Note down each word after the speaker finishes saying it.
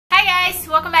guys,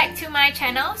 welcome back to my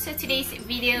channel. So today's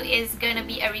video is gonna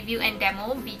be a review and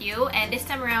demo video, and this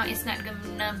time around it's not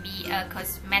gonna be a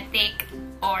cosmetic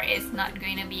or it's not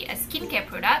going to be a skincare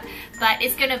product, but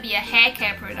it's gonna be a hair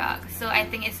care product. So I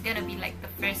think it's gonna be like the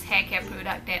first hair care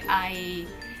product that I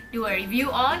do a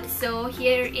review on. So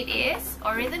here it is,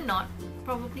 or rather not,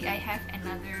 probably I have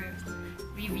another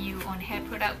review on hair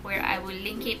product where I will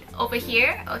link it over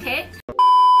here, okay?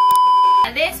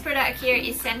 This product here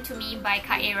is sent to me by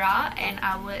Kaera, and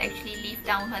I will actually leave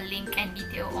down her link and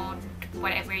detail on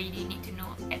whatever you need to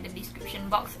know at the description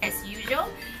box as usual.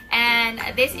 And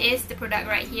this is the product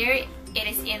right here. It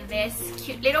is in this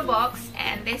cute little box,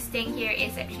 and this thing here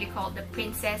is actually called the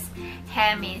Princess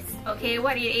Hair Mist. Okay,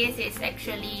 what it is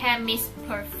actually hair mist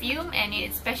perfume, and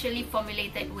it's specially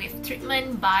formulated with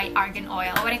treatment by argan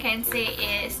oil. What I can say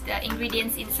is the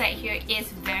ingredients inside here is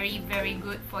very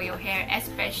good for your hair,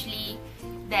 especially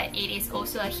that it is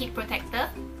also a heat protector.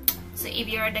 So if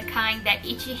you're the kind that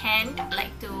itchy hand,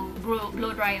 like to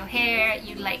blow dry your hair,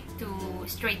 you like to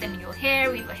straighten your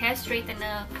hair with a hair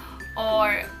straightener,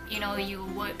 or you know, you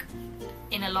work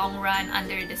in a long run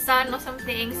under the sun or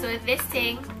something, so this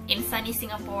thing in sunny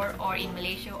Singapore or in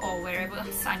Malaysia or wherever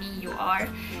sunny you are,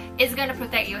 is gonna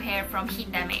protect your hair from heat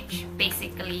damage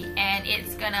basically, and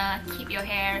it's gonna keep your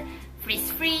hair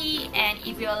frizz-free. And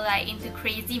if you're like into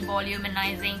crazy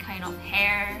voluminizing kind of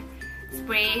hair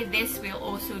spray, this will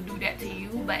also do that to you,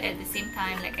 but at the same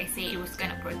time, like I say, it was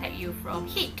gonna protect you from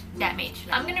heat damage.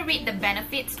 I'm gonna read the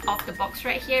benefits of the box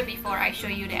right here before I show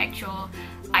you the actual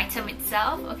item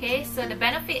itself. Okay, so the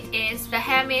benefit is the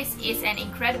hair mist is an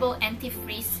incredible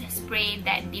anti-frizz spray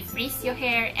that defreezes your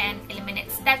hair and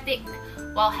eliminates static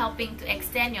while helping to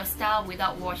extend your style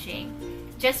without washing.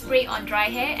 Just spray on dry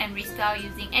hair and restyle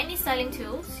using any styling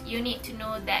tools. You need to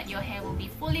know that your hair will be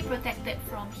fully protected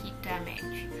from heat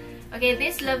damage. Okay,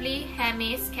 this lovely hair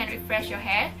mist can refresh your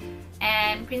hair,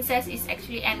 and Princess is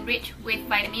actually enriched with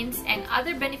vitamins and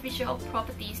other beneficial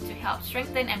properties to help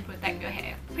strengthen and protect your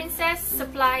hair. Princess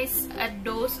supplies a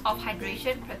dose of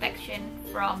hydration, protection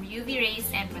from UV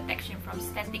rays, and protection from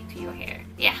static to your hair.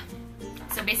 Yeah,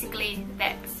 so basically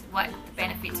that's what the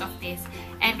benefits of this.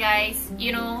 And guys,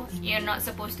 you know, you're not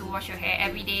supposed to wash your hair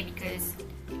every day, because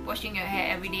washing your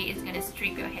hair every day is gonna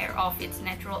strip your hair of its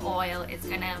natural oil. It's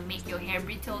gonna make your hair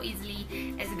brittle easily.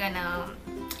 It's gonna,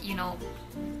 you know,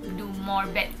 do more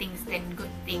bad things than good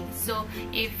things. So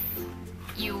if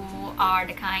you are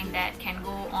the kind that can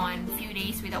go on few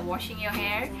days without washing your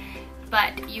hair,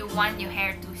 but you want your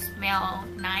hair to smell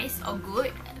nice or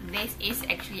good, this is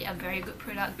actually a very good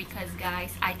product. Because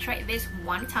guys, I tried this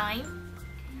one time.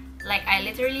 Like, I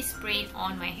literally sprayed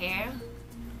on my hair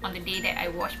on the day that I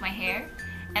washed my hair,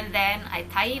 and then I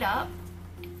tie it up,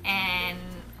 and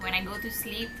when I go to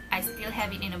sleep I still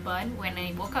have it in a bun. When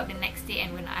I woke up the next day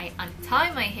and when I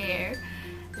untie my hair,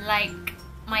 like,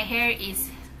 my hair is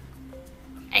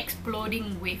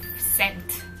exploding with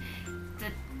scent.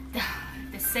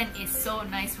 The scent is so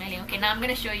nice smelling. Okay, now I'm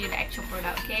gonna show you the actual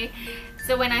product. Okay,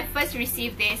 so when I first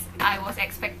received this, I was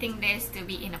expecting this to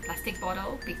be in a plastic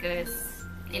bottle because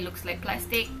it looks like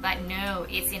plastic, but no,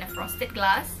 it's in a frosted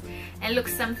glass and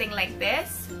looks something like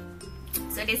this.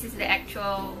 So this is the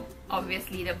actual,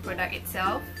 obviously, the product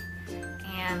itself,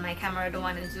 and my camera don't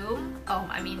want to zoom. Oh,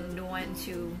 I mean, don't want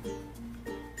to,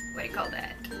 what do you call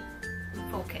that,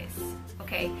 focus.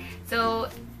 Okay, so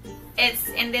it's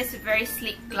in this very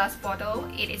sleek glass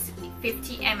bottle. It is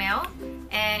 50 ml,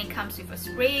 and it comes with a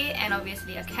spray and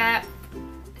obviously a cap.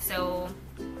 So,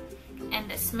 and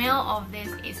the smell of this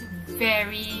is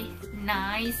very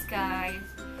nice, guys.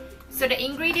 So the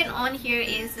ingredient on here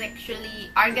is actually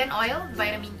argan oil,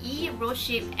 vitamin E,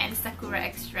 rosehip, and sakura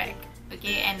extract.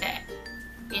 Okay, and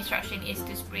the instruction is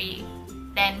to spray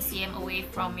 10 cm away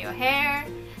from your hair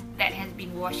that has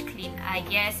been washed clean. I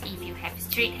guess if you have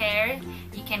straight hair,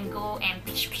 you can go and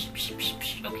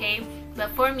okay, but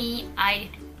for me, I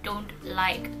don't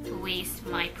like to waste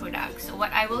my product. So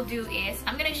what I will do is,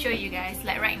 I'm gonna show you guys,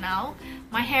 like right now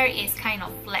my hair is kind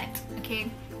of flat. Okay,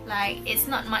 like, it's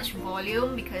not much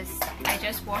volume because I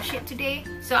just washed it today.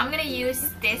 So I'm gonna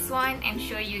use this one and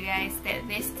show you guys that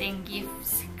this thing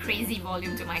gives crazy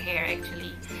volume to my hair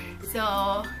actually.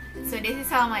 So this is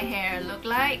how my hair look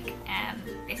like, and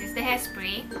this is the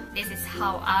hairspray. This is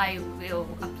how I will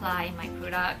apply my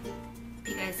product,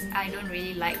 because I don't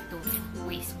really like to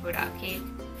waste product. Okay,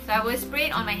 so I will spray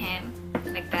it on my hand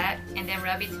like that, and then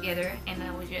rub it together, and I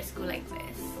will just go like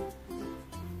this.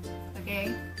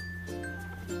 Okay,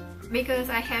 because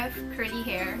I have curly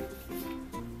hair,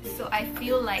 so I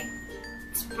feel like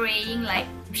spraying like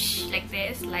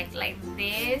this, like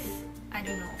this, I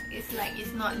don't know, it's like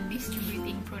it's not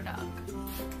distributing product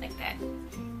like that. that.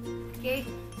 Okay,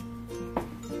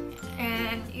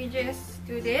 and you just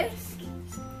do this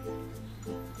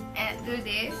and do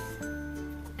this,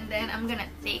 and then I'm gonna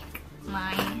take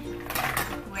my,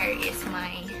 where is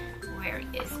my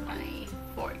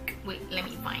fork? Wait, let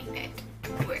me find it.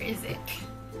 Where is it?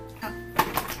 Oh.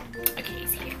 Okay,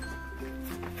 it's here.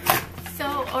 So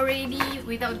already,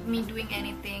 without me doing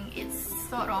anything, it's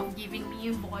sort of giving me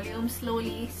volume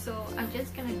slowly. So I'm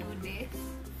just gonna do this,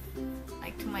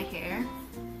 like to my hair.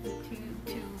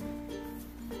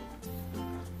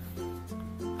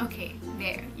 Okay,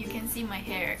 there. You can see my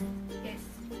hair is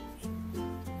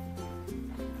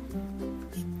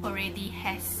already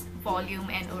has volume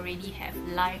and already have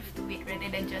life to it, rather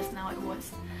than just now it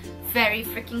was very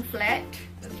freaking flat.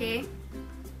 Okay,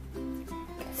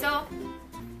 so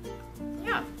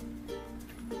yeah,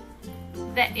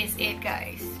 that is it,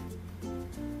 guys.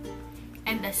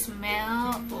 And the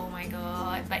smell, oh my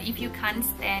god. But if you can't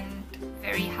stand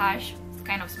very harsh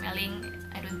kind of smelling,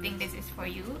 I don't think this is for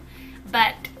you.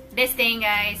 But this thing,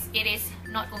 guys, it is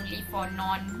not only for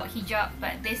non-hijab,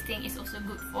 but this thing is also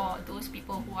good for those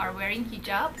people who are wearing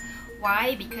hijab.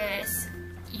 Why? Because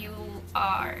you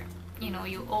are, you know,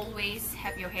 you always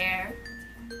have your hair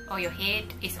or your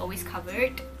head is always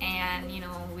covered, and you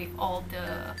know, with all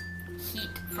the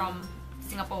heat from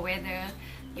Singapore weather,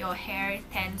 your hair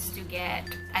tends to get,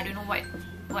 I don't know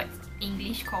what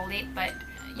English call it, but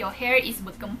your hair is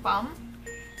berkempam,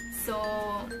 so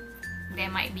there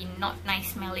might be not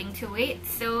nice smelling to it.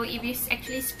 So if you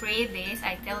actually spray this,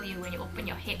 I tell you, when you open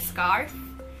your head scarf,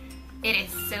 it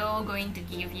is so going to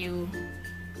give you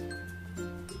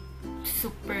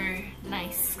super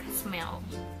nice smell.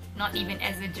 Not even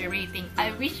exaggerating.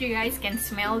 I wish you guys can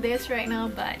smell this right now,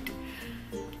 but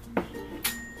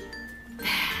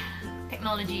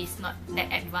technology is not that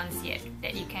advanced yet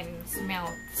that you can smell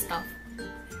stuff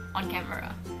on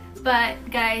camera. But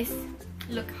guys,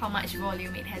 look how much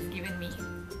volume it has given me,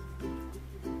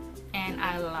 and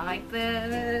I like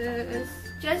this.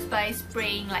 Just by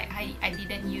spraying, like I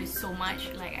didn't use so much,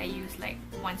 like I used like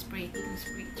 1 spray, 2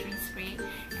 spray, 3 spray,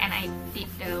 and I did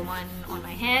the one on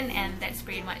my hand, and that's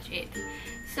pretty much it.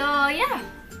 So yeah,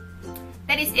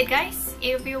 that is it, guys.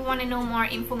 If you want to know more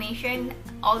information,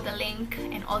 all the link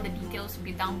and all the details will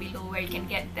be down below, where you can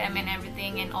get them and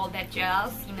everything, and all that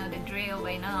jazz, you know the drill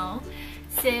by now.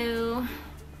 So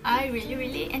I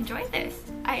really enjoyed this.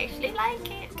 I actually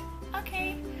like it.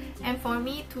 Okay, and for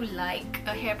me to like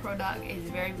a hair product is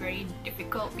very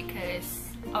difficult, because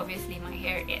obviously my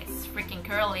hair is freaking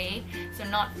curly, so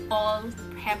not all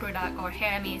hair product or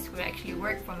hair mist will actually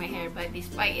work for my hair. But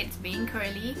despite it's being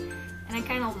curly, and I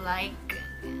kind of like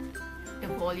the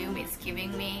volume it's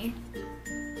giving me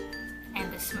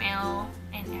and the smell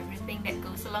and everything that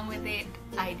goes along with it,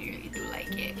 I really do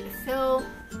like it. So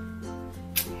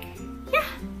yeah,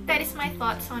 that is my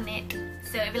thoughts on it.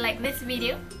 So if you like this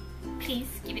video, please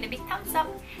give it a big thumbs up.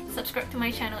 Subscribe to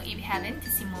my channel if you haven't, to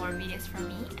see more videos from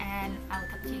me, and I'll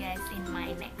talk to you guys in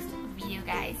my next video,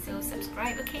 guys. So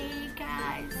subscribe, okay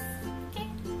guys?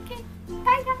 Okay,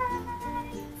 bye guys.